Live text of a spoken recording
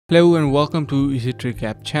Hello and welcome to EasyTrick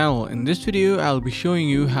App channel. In this video, I'll be showing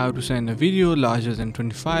you how to send a video larger than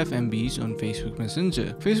 25 MBs on Facebook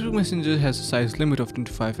Messenger. Facebook Messenger has a size limit of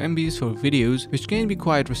 25 MBs for videos, which can be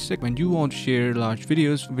quite restrictive when you want to share large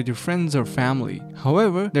videos with your friends or family.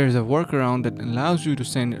 However, there is a workaround that allows you to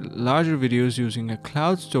send larger videos using a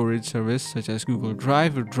cloud storage service such as Google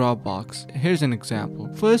Drive or Dropbox. Here's an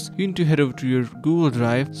example. First, you need to head over to your Google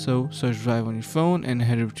Drive, so search Drive on your phone and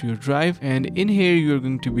head over to your Drive, and in here you're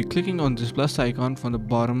going to be clicking on this plus icon from the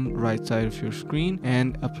bottom right side of your screen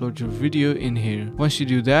and upload your video in here. Once you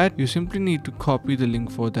do that, you simply need to copy the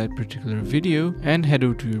link for that particular video and head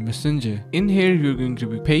over to your Messenger. In here, you're going to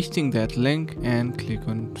be pasting that link and click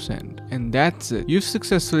on send. And that's it. You've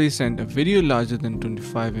successfully sent a video larger than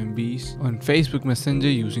 25 MBs on Facebook Messenger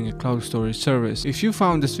using a cloud storage service. If you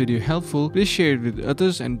found this video helpful, please share it with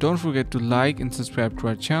others and don't forget to like and subscribe to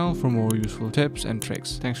our channel for more useful tips and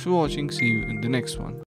tricks. Thanks for watching. See you in the next one.